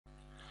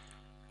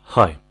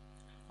Hi,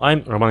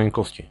 I'm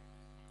Yankovsky.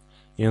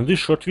 In this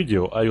short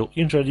video I will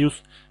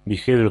introduce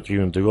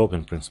behavior-driven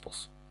development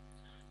principles,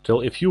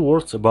 tell a few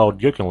words about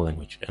Gherkin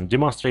language and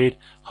demonstrate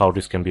how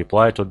this can be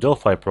applied to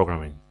Delphi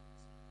programming.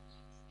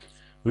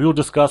 We will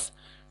discuss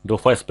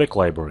Delphi spec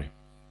library.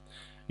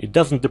 It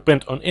doesn't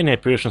depend on any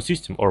operation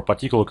system or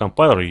particular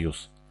compiler you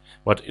use,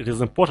 but it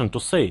is important to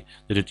say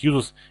that it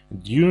uses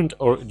Durant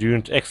or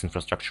Durant-X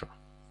infrastructure.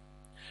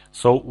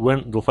 So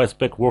when Delphi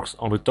spec works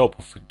on the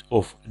top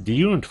of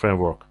Durant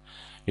framework,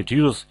 it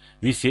uses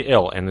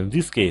VCL, and in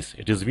this case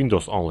it is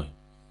Windows only.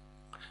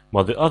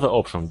 But the other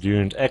option,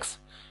 Durant-X,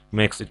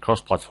 makes it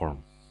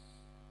cross-platform.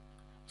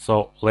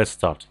 So let's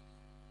start.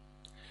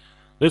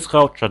 That's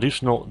how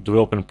traditional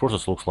development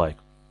process looks like.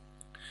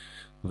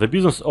 The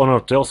business owner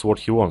tells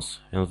what he wants,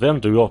 and then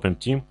development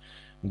team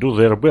do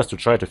their best to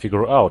try to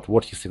figure out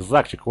what his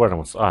exact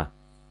requirements are.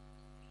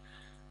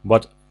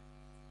 But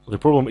the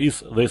problem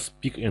is they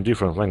speak in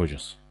different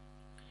languages.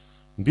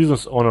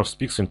 Business owner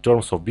speaks in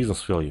terms of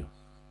business value.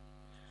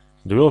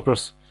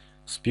 Developers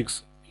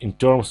speaks in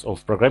terms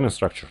of programming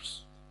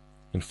structures.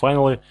 And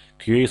finally,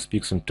 QA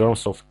speaks in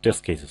terms of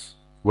test cases.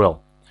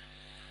 Well,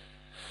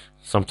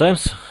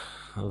 sometimes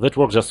that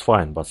works just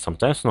fine, but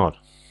sometimes not.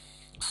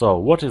 So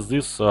what is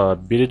this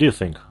BDD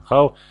thing?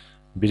 How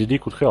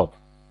BDD could help?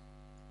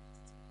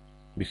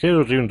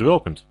 Behavior-driven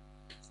development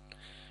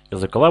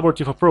is a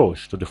collaborative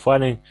approach to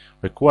defining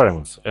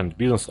requirements and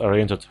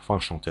business-oriented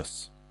functional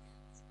tests.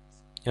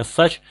 As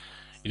such,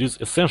 it is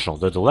essential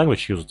that the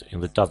language used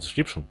in the task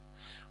description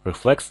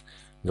reflects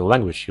the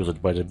language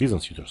used by the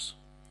business users.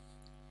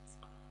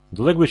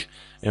 The language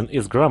and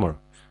its grammar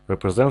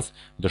represents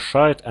the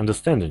shared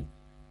understanding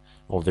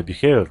of the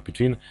behavior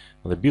between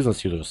the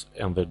business users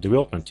and the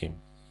development team.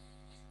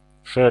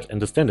 Shared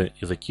understanding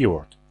is a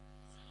keyword.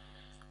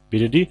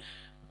 BDD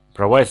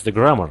provides the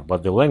grammar,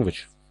 but the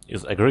language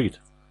is agreed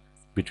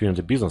between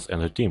the business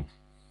and the team.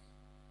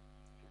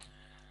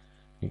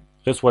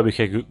 That's why we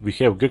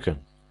have Gherkin.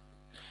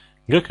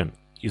 Gherkin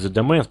is a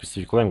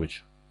domain-specific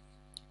language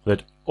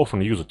that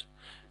often used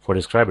for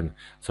describing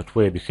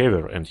software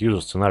behavior and user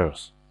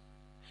scenarios.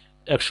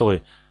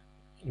 Actually,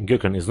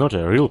 Gherkin is not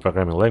a real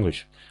programming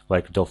language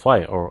like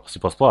Delphi or C++.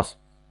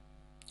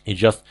 It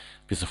just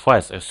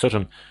specifies a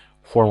certain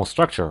formal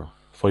structure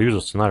for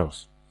user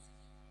scenarios.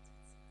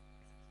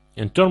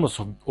 In terms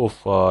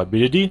of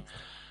BDD,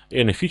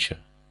 any feature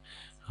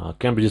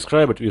can be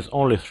described with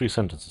only 3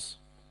 sentences.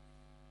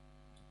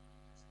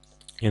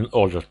 In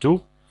order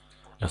to,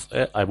 as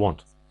I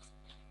want.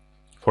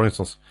 For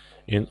instance,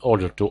 in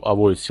order to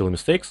avoid silly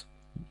mistakes,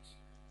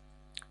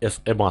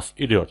 as a math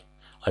idiot,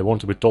 I want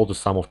to be told the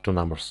sum of 2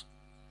 numbers.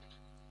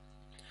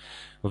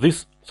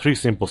 These 3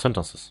 simple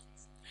sentences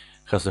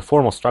has a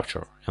formal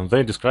structure, and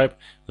they describe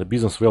the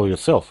business value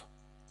itself.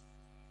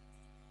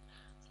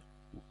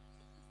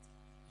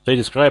 They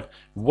describe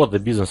what the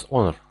business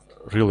owner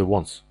really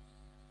wants.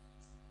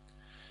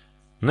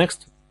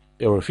 Next,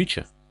 every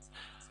feature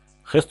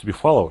has to be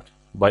followed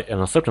by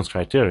an acceptance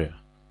criteria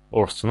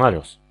or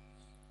scenarios.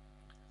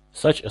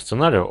 Such a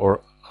scenario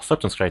or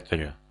acceptance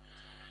criteria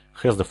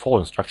has the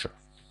following structure.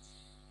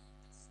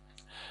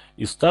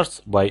 It starts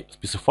by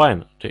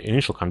specifying the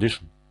initial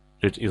condition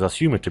that is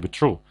assumed to be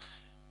true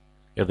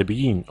at the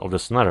beginning of the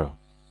scenario.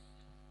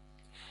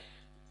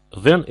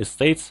 Then it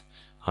states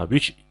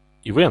which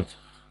event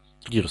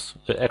triggers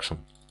the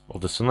action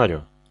of the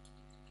scenario.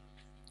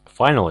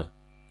 Finally,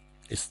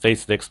 it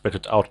states the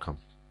expected outcome.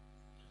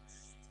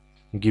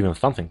 Given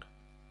something,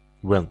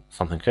 when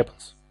something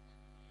happens,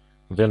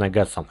 then I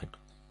get something.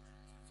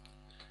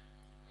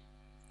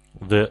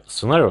 The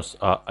scenarios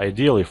are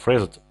ideally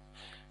phrased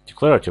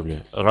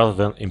declaratively rather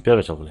than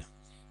imperatively.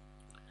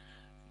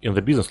 In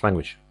the business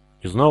language,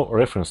 there is no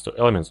reference to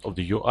elements of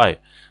the UI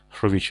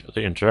through which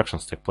the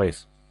interactions take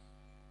place.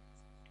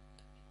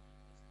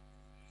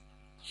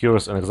 Here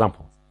is an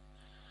example.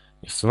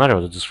 A scenario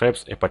that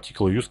describes a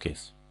particular use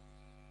case.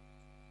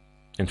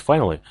 And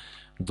finally,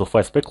 the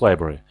Delphi spec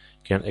library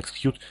can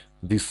execute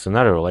this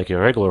scenario like a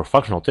regular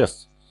functional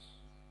test.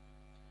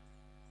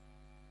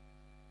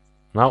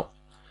 Now,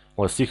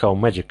 let's see how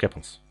magic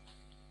happens.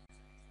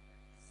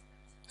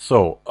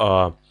 So,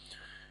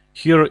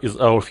 here is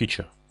our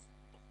feature.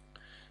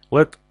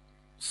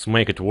 Let's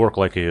make it work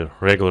like a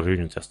regular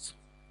unit test.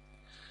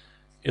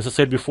 As I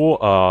said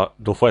before,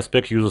 Delphi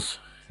spec uses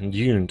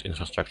Durant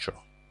infrastructure.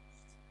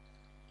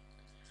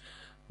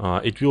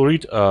 It will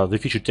read the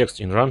feature text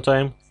in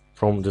runtime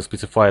from the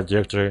specified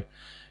directory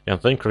and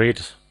then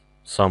create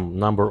some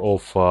number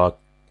of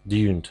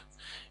Durant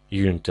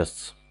unit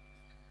tests.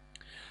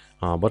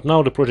 But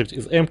now the project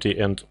is empty,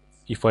 and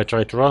if I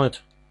try to run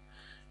it,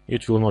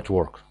 it will not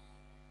work.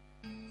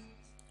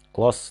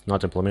 Class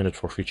not implemented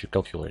for feature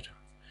calculator.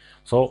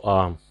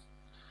 So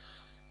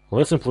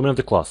let's implement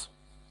the class.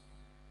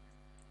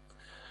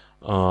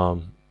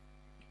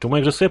 To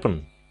make this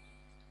happen,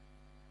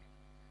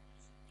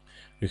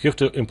 you have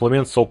to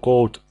implement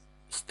so-called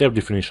step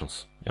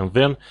definitions, and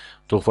then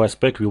Delphi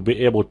spec will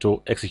be able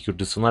to execute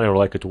the scenario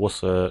like it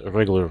was a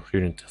regular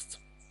unit test.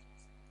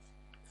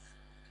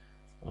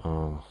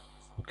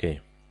 Okay.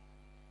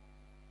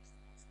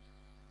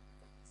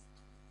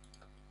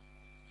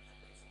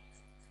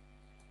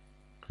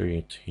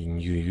 Create a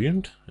new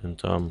event,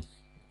 and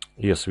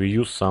yes, we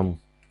use some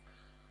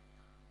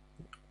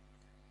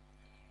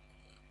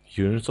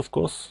units, of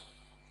course.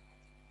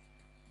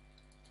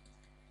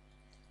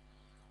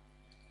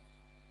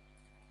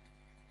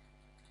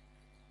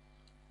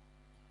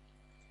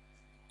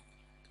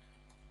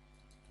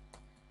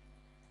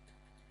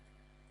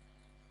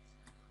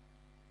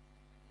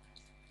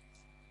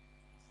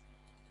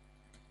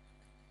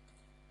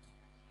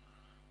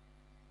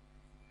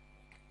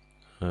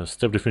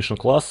 Step definition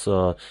class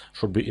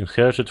should be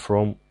inherited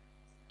from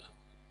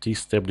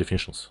T-step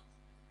definitions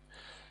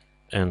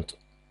and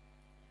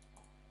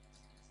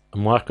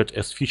marked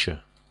as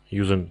feature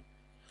using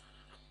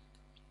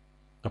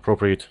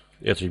appropriate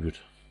attribute.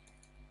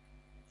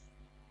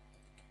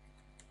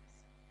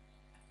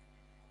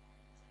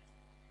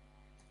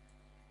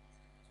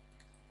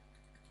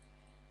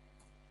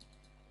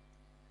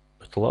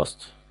 At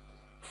last,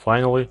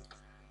 finally,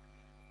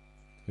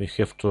 we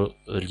have to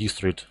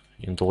register it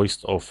in the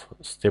list of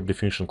step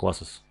definition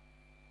classes.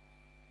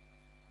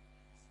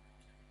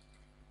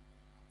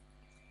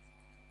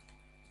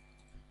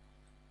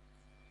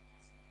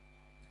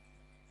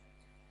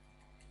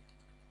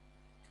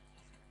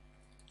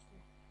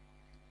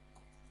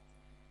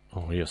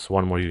 Oh yes,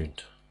 one more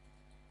unit.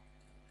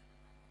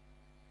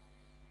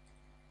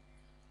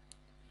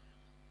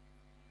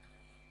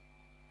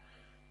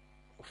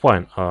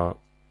 Fine.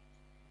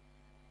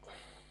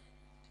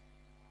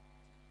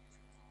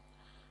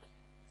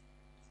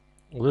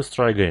 Let's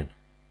try again.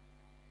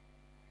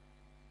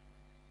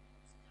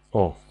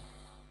 Oh.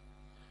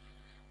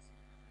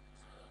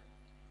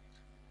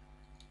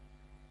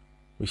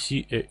 We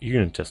see a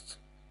unit test.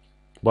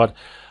 But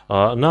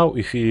now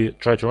if we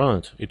try to run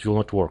it, it will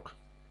not work.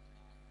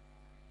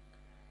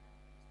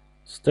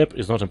 Step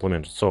is not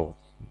implemented, so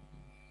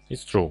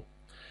it's true.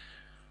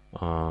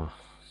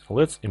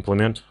 Let's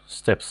implement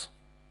steps.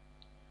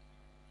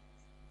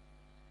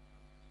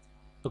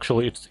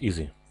 Actually, it's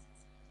easy.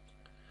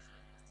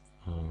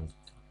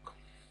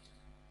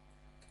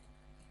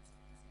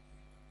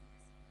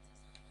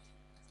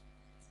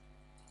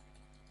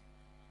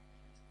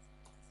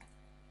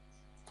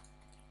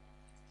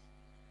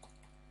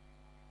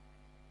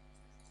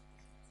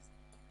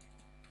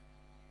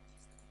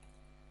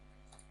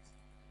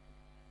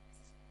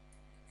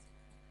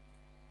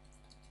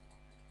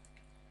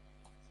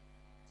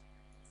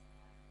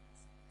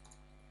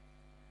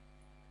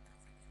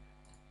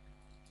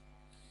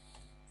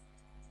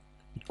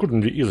 It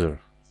couldn't be easier.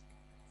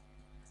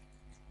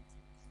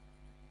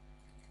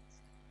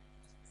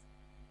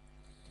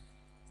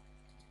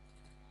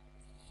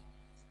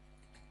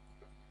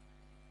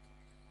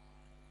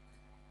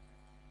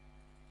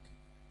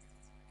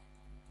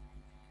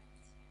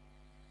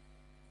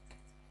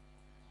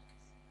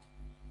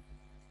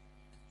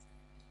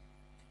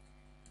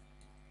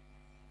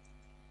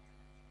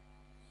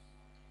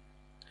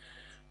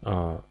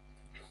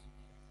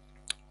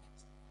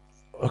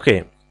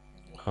 Okay.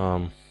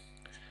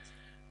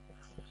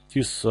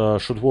 This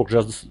should work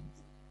just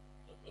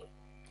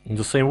in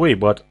the same way,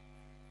 but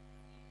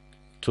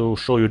to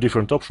show you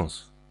different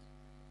options.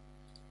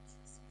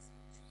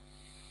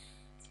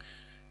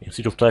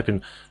 Instead of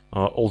typing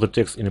all the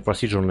text in a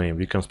procedure name,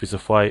 we can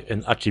specify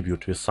an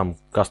attribute with some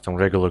custom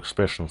regular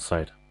expression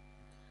inside.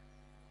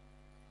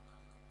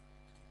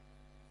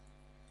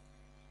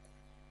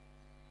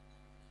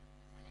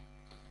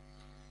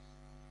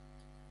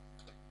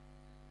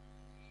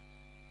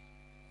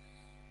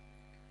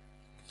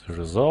 The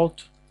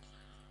result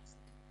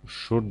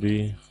should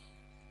be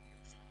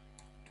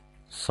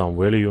some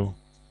value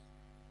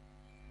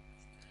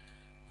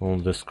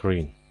on the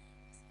screen.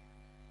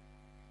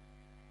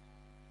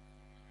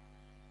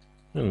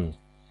 And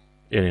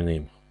any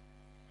name.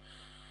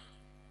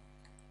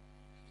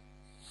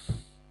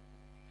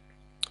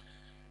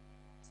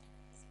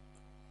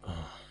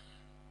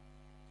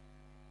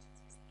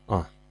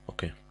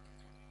 Okay,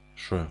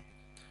 sure.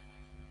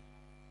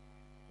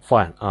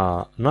 Fine.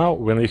 Now,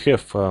 when we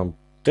have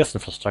test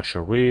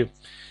infrastructure, we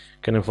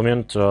can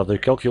implement the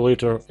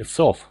calculator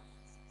itself.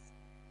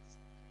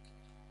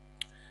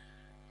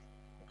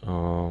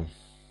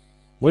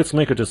 Let's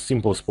make it as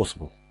simple as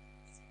possible.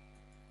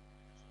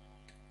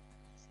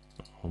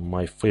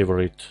 My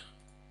favorite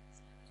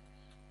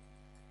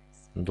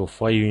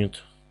Delphi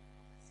unit.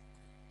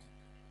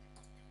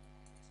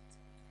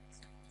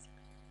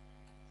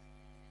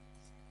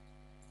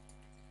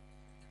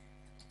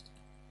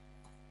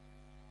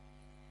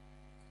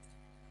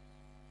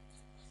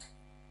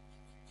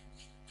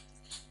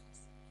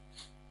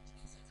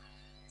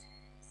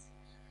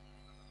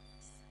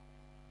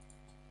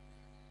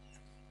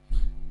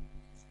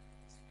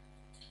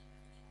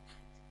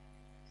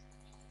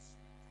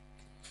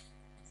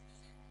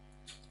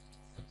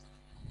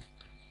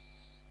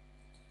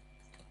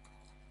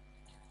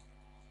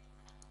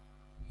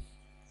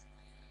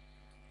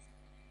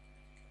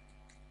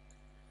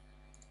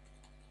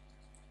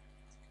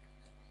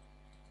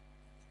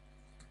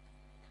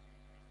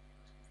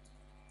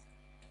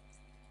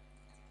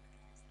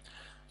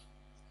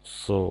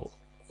 So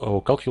our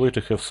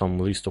calculator has some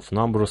list of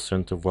numbers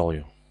and a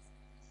value.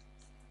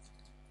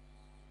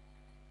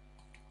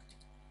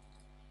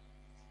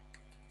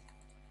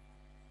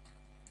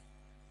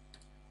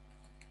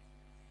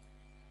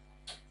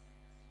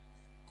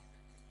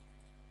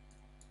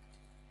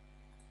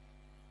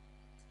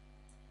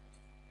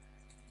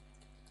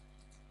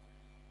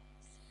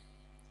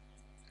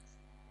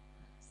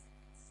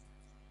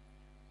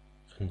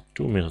 In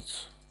 2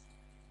 minutes.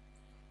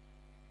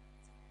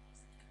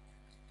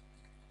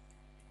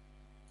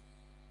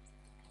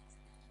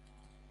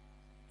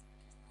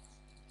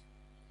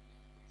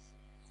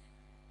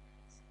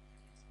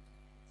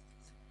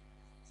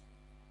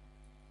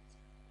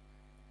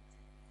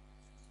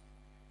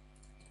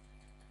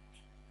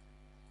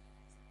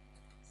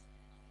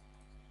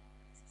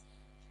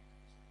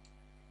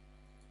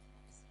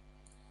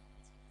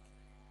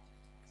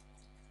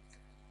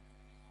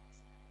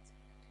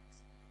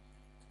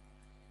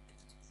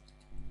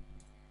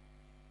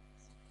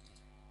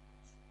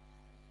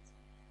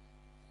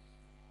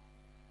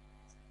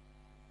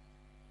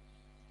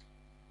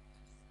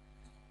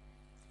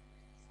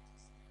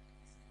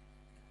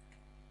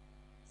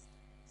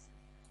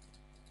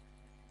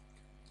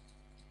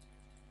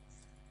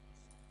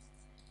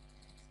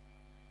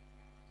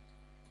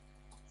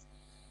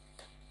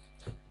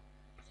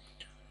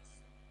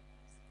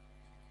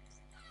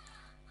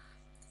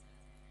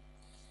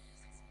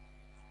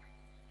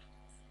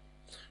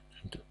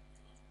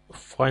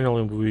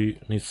 Finally, we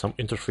need some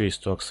interface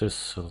to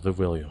access the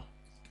value.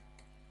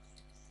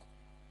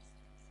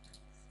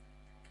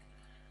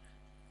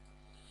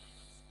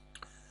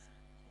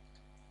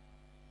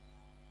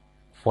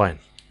 Fine.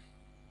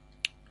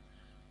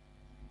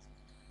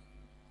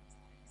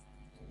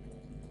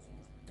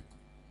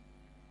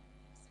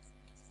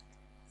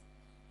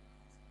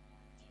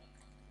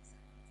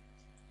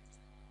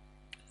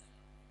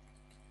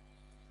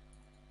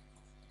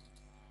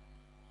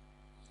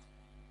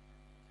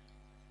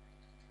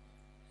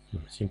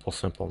 Simple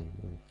sample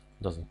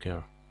doesn't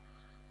care.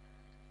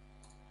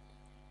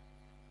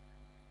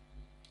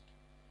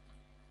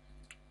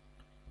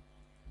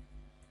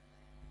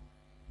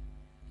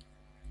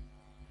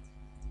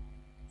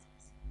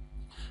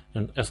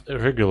 And as a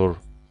regular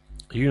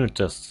unit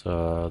test,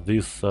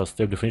 these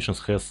step definitions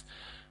has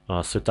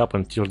set up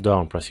and tear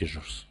down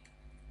procedures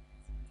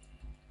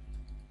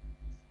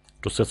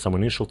to set some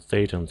initial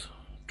state and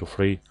to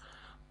free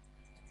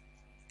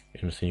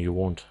anything you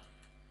want.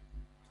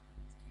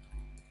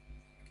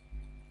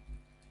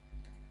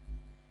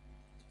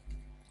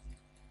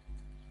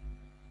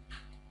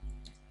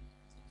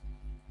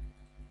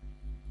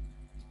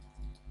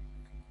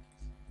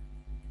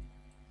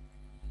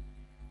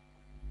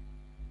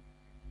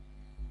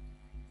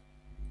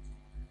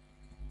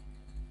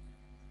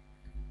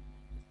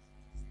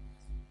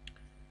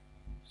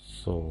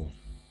 So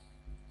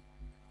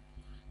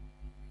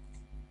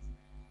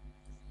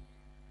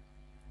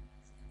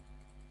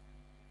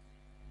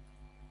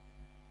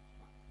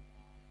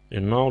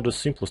and now the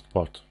simplest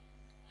part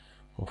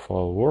of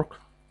our work.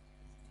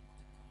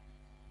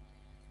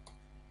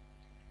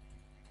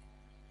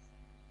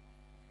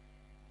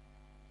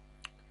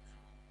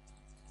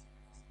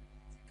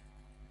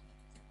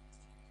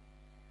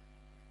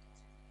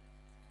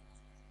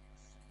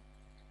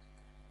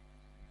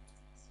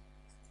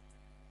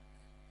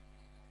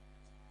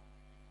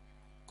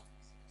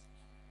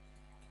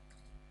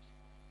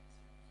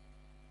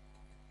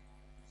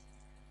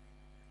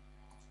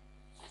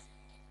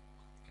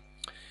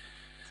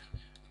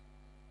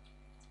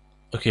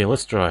 Okay,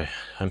 let's try.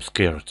 I'm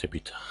scared a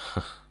bit.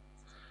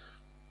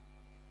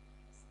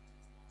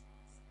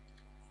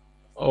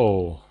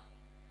 Oh,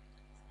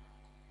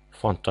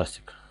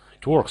 fantastic.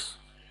 It works.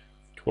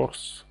 It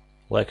works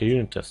like a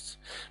unit test.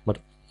 But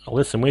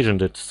let's imagine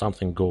that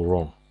something go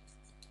wrong.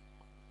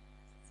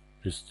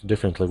 This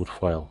definitely would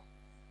fail.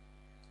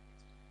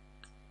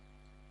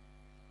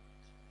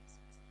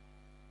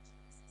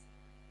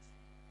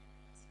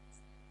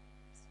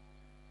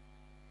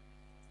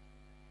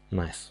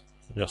 Nice.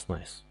 Just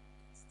nice.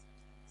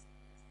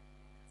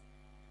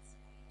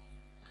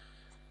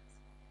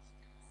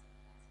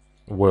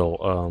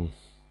 Well,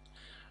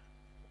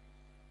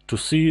 to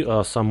see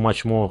some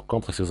much more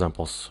complex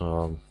examples,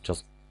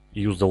 just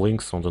use the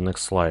links on the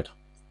next slide.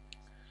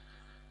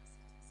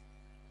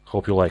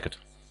 Hope you like it.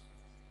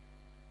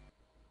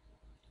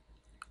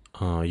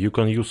 You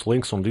can use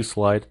links on this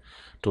slide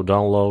to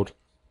download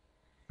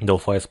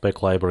Delphi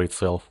spec library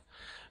itself,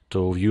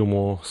 to view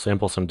more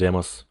samples and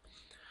demos,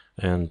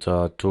 and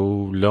to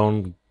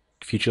learn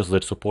features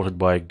that are supported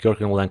by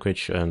Gherkin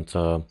language and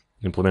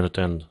implemented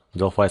in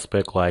Delphi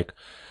spec, like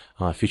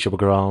feature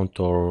background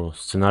or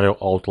scenario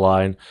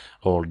outline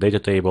or data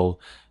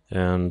table.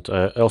 And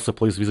also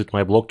please visit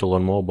my blog to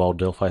learn more about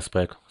Delphi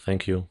spec.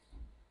 Thank you.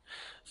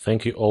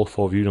 Thank you all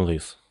for viewing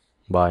this.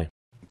 Bye.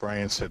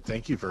 Brian said,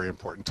 thank you, very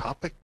important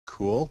topic,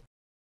 cool.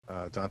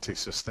 Dante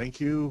says, thank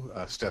you.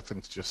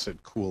 Stefan just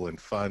said, cool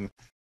and fun.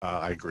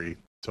 I agree.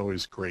 It's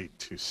always great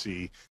to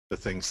see the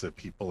things that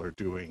people are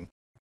doing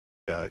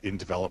in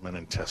development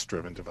and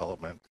test-driven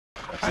development.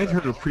 I'd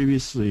heard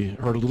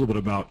a little bit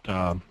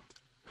about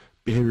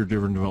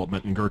behavior-driven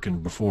development in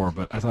Gherkin before,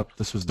 but I thought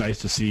this was nice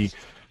to see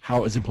how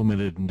it was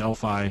implemented in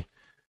Delphi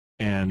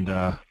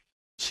and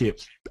see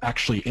it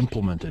actually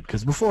implemented.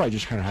 Because before I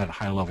just kind of had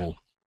high-level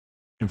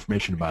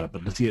information about it,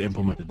 but to see it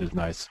implemented is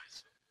nice.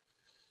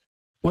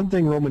 One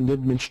thing Roman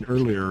did mention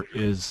earlier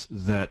is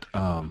that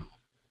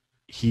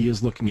he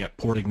is looking at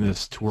porting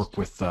this to work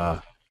with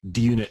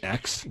DUnit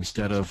X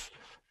instead of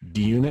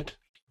DUnit,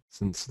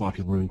 since a lot of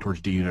people are moving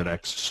towards DUnit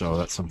X. So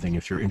that's something,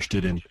 if you're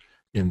interested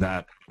in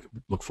that,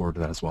 look forward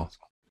to that as well.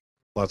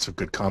 Lots of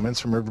good comments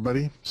from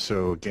everybody.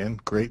 So again,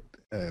 great.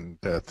 And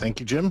thank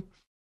you, Jim.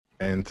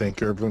 And thank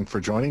you, everyone, for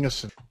joining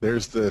us.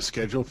 There's the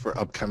schedule for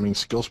upcoming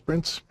skill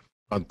sprints.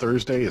 On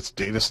Thursday, it's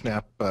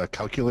DataSnap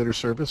calculator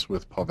service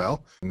with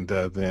Pavel. And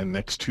then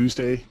next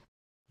Tuesday,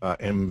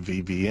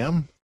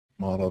 MVVM,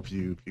 model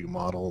view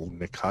model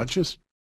Nick Hodges.